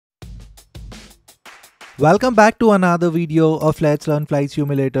Welcome back to another video of Let's Learn Flight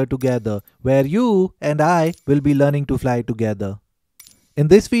Simulator together, where you and I will be learning to fly together. In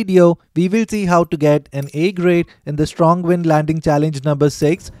this video, we will see how to get an A grade in the Strong Wind Landing Challenge number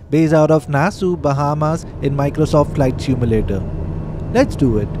 6 based out of Nassau, Bahamas in Microsoft Flight Simulator. Let's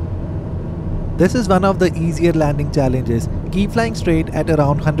do it. This is one of the easier landing challenges. Keep flying straight at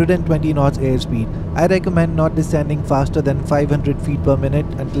around 120 knots airspeed. I recommend not descending faster than 500 feet per minute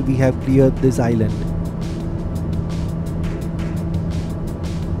until we have cleared this island.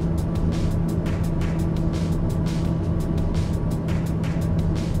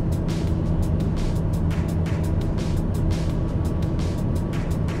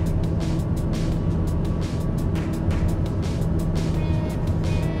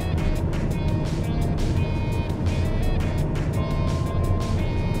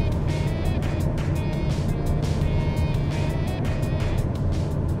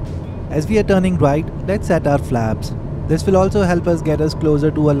 As we are turning right, let's set our flaps. This will also help us get us closer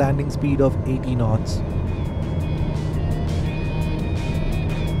to a landing speed of 80 knots.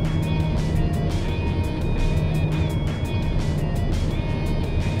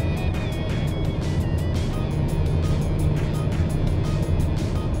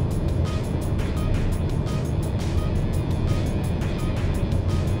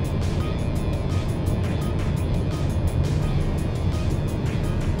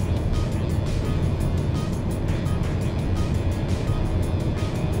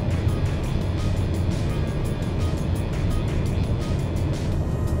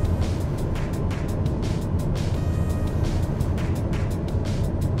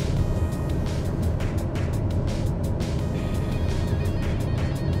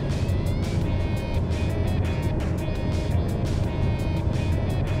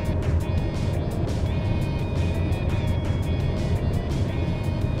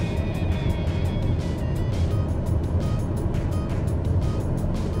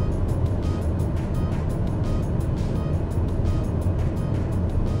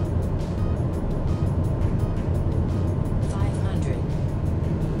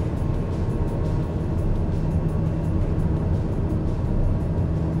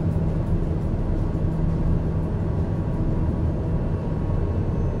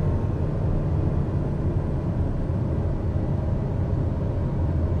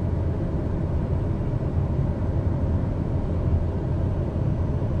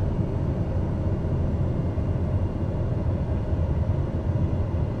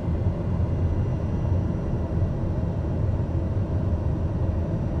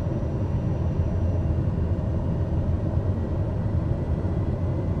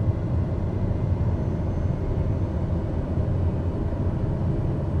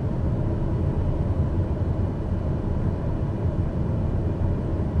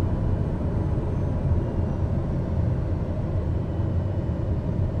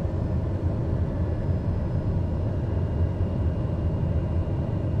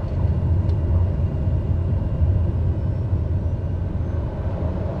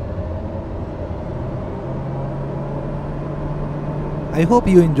 I hope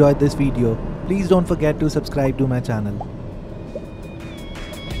you enjoyed this video. Please don't forget to subscribe to my channel.